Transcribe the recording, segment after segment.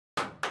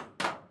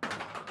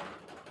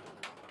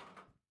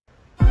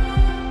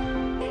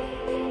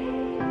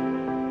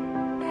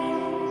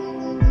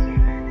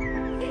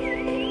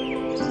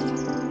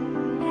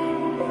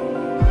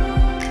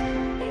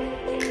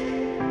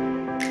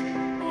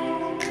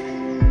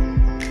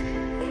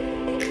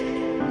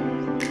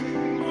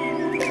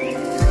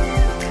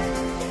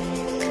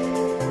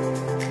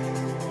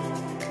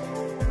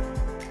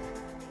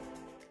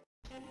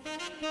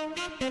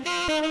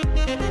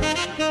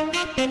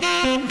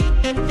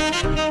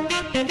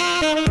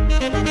Hi.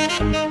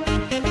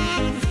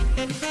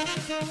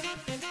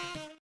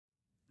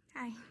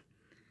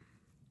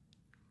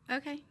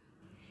 Okay.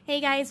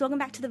 Hey guys, welcome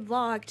back to the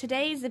vlog.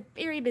 Today is a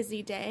very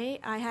busy day.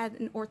 I had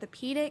an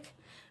orthopedic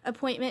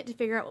appointment to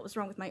figure out what was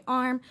wrong with my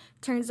arm.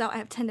 Turns out I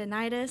have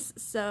tendonitis,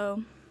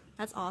 so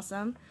that's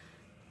awesome.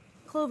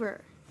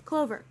 Clover.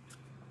 Clover.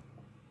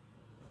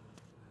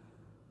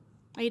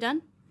 Are you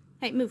done?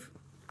 Hey, move.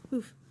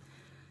 Move.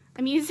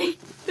 I'm using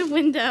the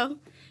window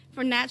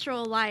for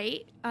natural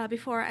light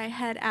before I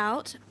head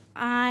out.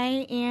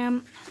 I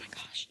am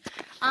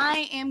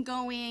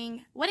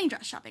going wedding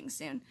dress shopping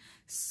soon.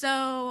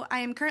 So I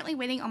am currently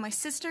waiting on my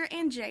sister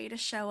and Jay to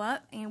show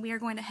up, and we are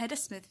going to head to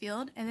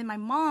Smithfield, and then my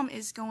mom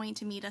is going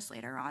to meet us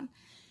later on.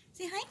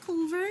 Say hi,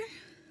 Clover.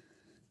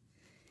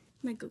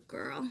 My good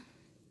girl.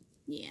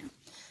 Yeah.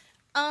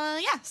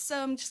 Yeah,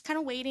 so I'm just kind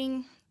of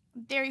waiting.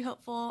 Very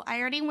hopeful.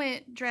 I already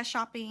went dress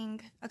shopping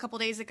a couple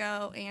days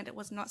ago, and it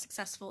was not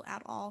successful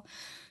at all.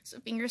 So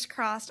fingers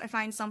crossed I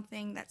find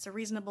something that's a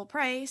reasonable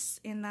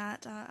price and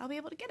that I'll be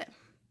able to get it.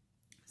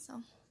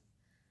 So,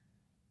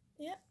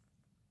 yep.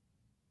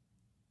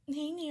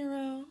 Hey,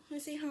 Nero. Want to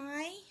say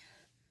hi?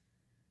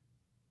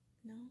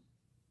 No?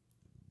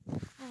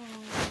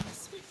 Oh,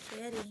 sweet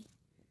kitty.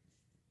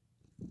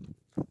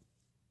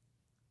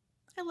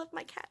 I love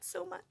my cat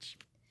so much.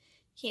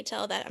 Can't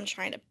tell that I'm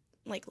trying to,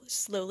 like,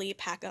 slowly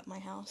pack up my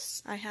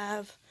house. I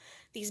have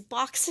these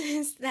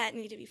boxes that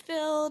need to be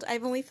filled.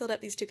 I've only filled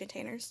up these 2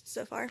 containers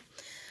so far.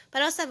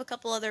 But I also have a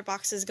couple other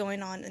boxes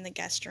going on in the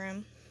guest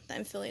room that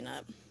I'm filling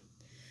up.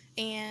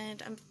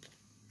 And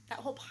that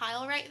whole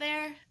pile right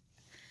there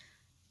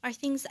are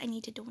things that I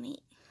need to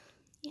donate.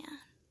 Yeah.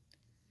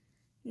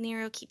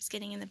 Nero keeps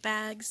getting in the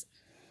bags.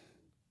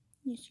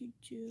 Yes, you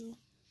do.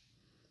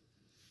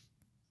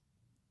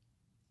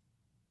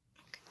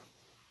 Okay.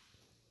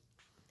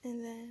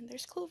 And then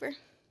there's Clover.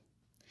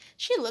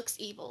 She looks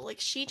evil. Like,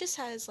 she just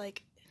has,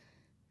 like,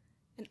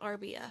 an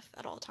RBF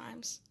at all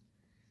times.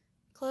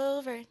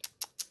 Clover.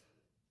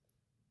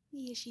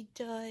 Yeah, she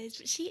does.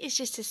 But she is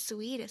just the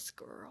sweetest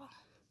girl.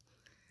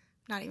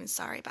 I'm not even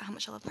sorry about how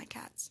much I love my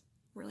cats.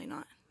 Really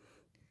not.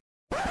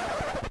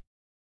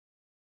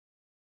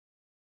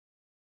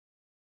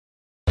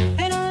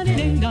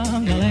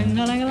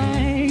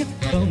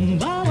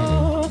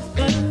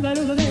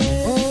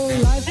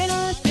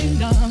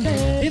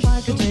 If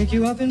I could take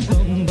you up in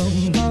boom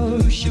boom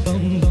boom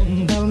boom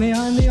boom, tell me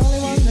I'm the only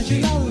one that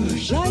you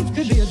love. Life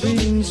could be a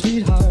dream,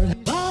 sweetheart.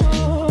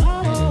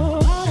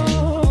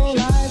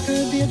 Life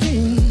could be a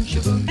dream.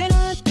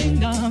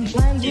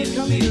 Plans would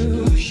come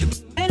true.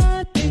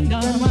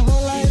 Spend my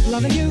whole life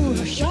loving you.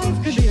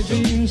 Life could be a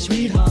dream,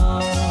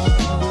 sweetheart.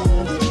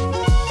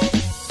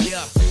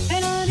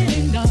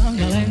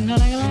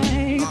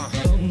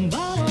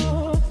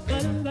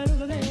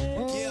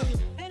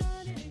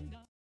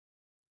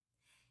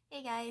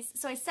 Hey guys,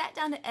 so I sat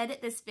down to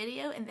edit this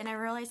video and then I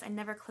realized I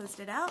never closed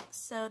it out,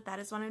 so that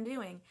is what I'm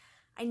doing.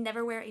 I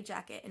never wear a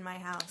jacket in my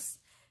house,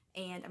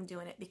 and I'm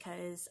doing it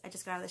because I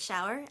just got out of the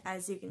shower,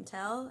 as you can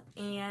tell,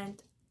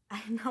 and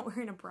I'm not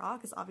wearing a bra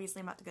because obviously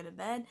I'm about to go to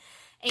bed,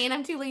 and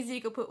I'm too lazy to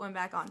go put one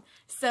back on,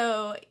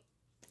 so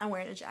I'm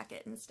wearing a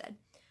jacket instead.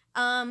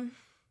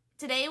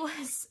 Today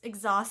was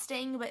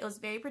exhausting, but it was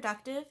very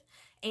productive,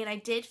 and I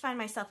did find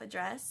myself a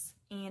dress,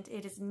 and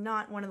it is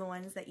not one of the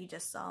ones that you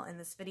just saw in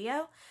this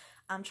video.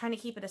 I'm trying to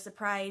keep it a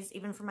surprise,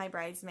 even for my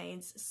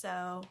bridesmaids,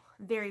 so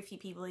very few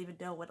people even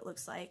know what it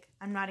looks like.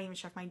 I'm not even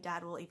sure if my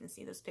dad will even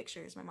see those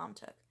pictures my mom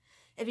took.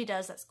 If he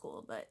does, that's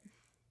cool, but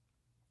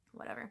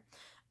whatever.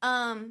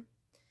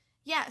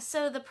 Yeah,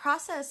 so the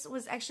process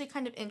was actually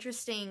kind of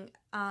interesting.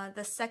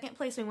 The second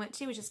place we went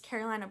to, which is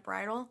Carolina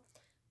Bride, I don't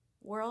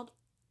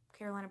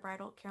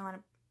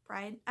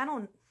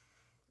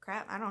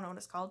know what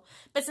it's called.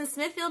 But it's in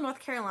Smithfield, North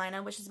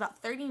Carolina, which is about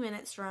 30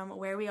 minutes from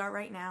where we are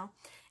right now.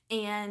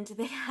 And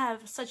they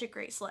have such a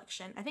great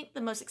selection. I think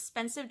the most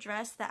expensive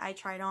dress that I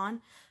tried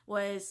on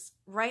was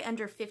right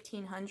under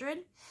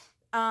 $1,500.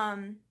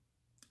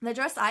 The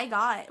dress I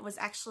got was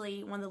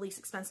actually one of the least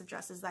expensive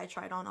dresses that I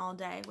tried on all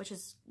day, which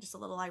is just a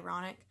little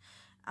ironic.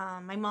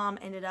 My mom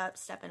ended up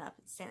stepping up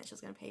and saying that she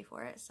was going to pay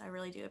for it, so I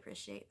really do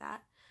appreciate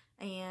that.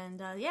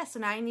 And yeah, so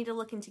now I need to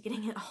look into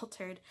getting it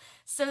altered.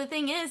 So the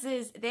thing is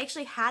they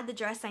actually had the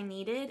dress I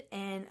needed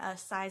in a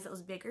size that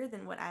was bigger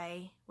than what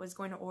I was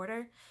going to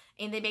order.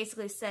 And they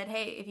basically said,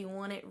 hey, if you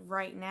want it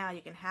right now,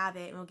 you can have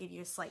it, and we'll give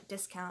you a slight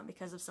discount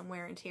because of some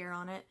wear and tear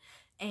on it.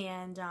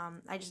 And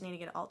I just need to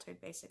get it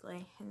altered,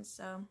 basically. And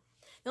so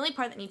the only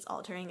part that needs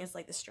altering is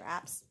like the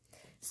straps.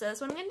 So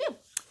that's what I'm going to do.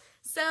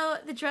 So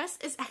the dress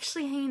is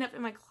actually hanging up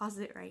in my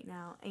closet right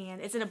now, and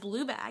it's in a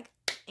blue bag,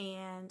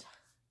 and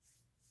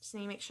just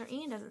need to make sure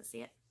Ian doesn't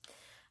see it.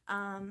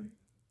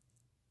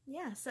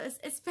 Yeah, so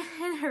it's been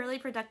a really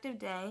productive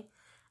day.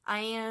 I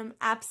am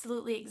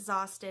absolutely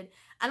exhausted.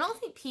 I don't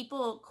think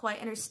people quite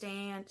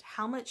understand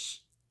how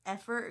much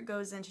effort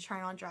goes into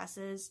trying on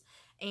dresses,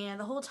 and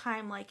the whole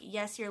time, like,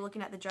 yes, you're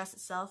looking at the dress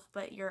itself,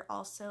 but you're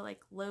also like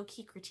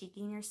low-key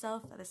critiquing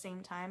yourself at the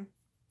same time.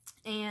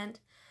 And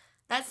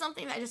that's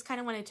something that I just kind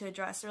of wanted to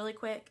address really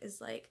quick,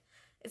 is like,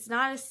 it's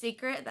not a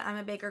secret that I'm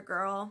a bigger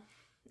girl,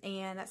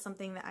 and that's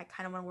something that I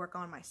kind of want to work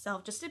on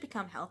myself just to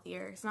become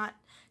healthier. It's not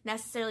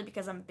necessarily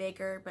because I'm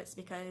bigger, but it's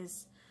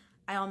because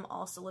I am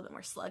also a little bit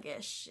more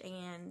sluggish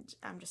and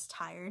I'm just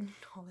tired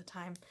all the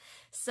time.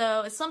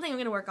 So it's something I'm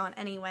going to work on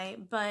anyway,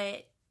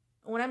 but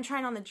when I'm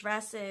trying on the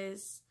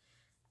dresses,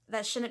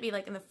 that shouldn't be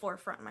like in the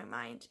forefront of my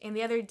mind. And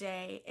the other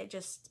day,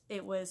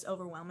 it was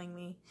overwhelming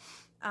me.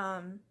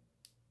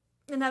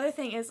 Another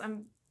thing is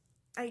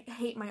I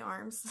hate my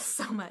arms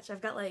so much.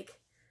 I've got like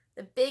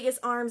the biggest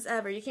arms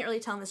ever. You can't really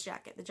tell in this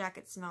jacket. The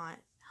jacket's not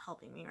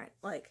helping me, right?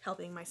 Like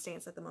helping my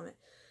stance at the moment.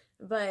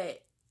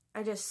 But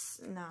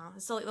no.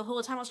 So like the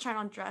whole time I was trying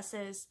on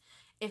dresses,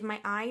 if my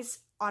eyes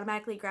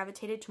automatically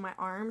gravitated to my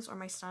arms or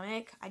my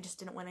stomach, I just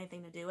didn't want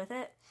anything to do with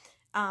it.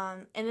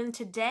 And then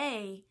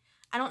today,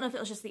 I don't know if it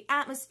was just the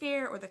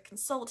atmosphere or the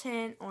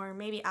consultant, or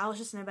maybe I was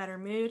just in a better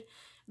mood,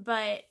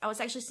 but I was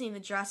actually seeing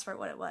the dress for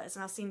what it was,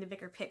 and I was seeing the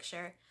bigger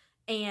picture,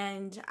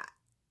 and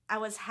I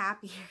was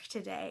happier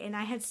today. And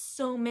I had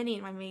so many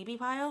in my maybe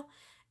pile,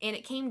 and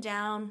it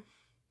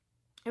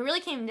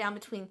really came down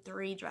between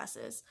 3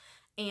 dresses,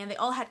 and they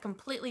all had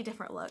completely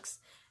different looks.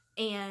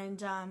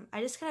 And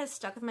I just kind of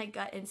stuck with my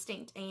gut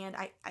instinct, and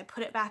I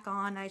put it back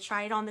on. I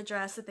tried on the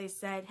dress that they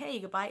said, hey, you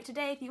can buy it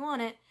today if you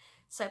want it.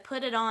 So I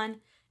put it on,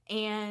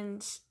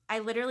 and I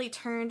literally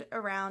turned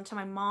around to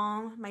my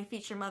mom, my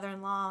future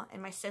mother-in-law,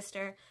 and my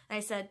sister, and I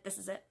said, this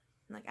is it.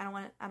 Like, I don't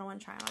want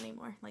to try on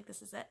anymore. Like,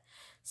 this is it.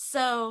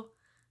 So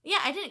yeah,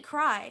 I didn't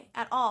cry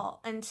at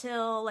all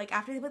until like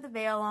after they put the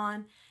veil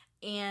on,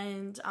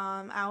 and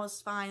I was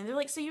fine. They're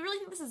like, so you really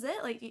think this is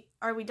it? Like,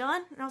 are we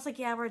done? And I was like,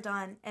 yeah, we're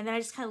done. And then I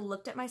just kind of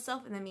looked at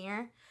myself in the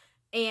mirror,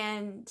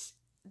 and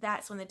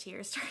that's when the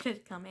tears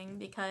started coming,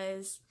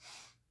 because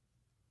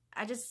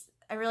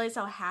I realized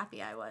how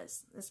happy I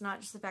was. It's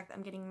not just the fact that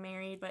I'm getting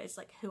married, but it's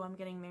like who I'm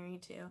getting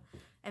married to.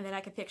 And then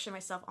I could picture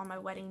myself on my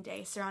wedding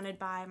day surrounded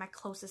by my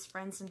closest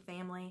friends and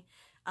family.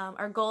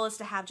 Our goal is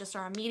to have just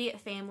our immediate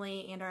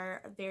family and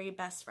our very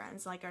best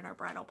friends, like in our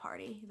bridal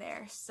party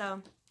there.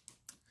 So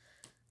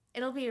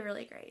it'll be a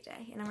really great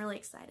day, and I'm really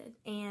excited.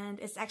 And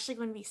it's actually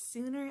going to be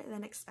sooner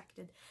than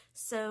expected.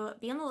 So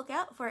be on the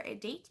lookout for a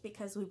date,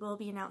 because we will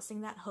be announcing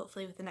that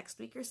hopefully within the next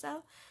week or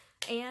so.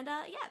 And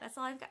yeah, that's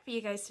all I've got for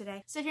you guys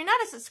today. So if you're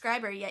not a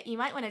subscriber yet, you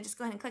might want to just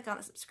go ahead and click on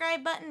the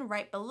subscribe button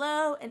right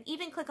below, and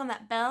even click on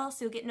that bell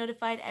so you'll get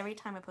notified every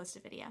time I post a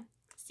video.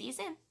 See you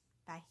soon.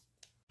 Bye.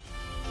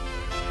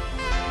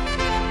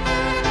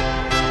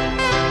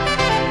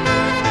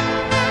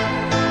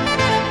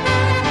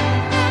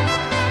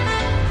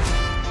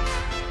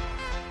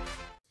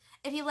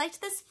 If you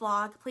liked this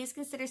vlog, please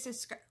consider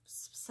subscribe.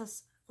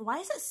 Why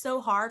is it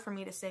so hard for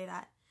me to say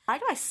that? Why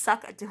do I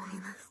suck at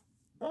doing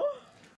this?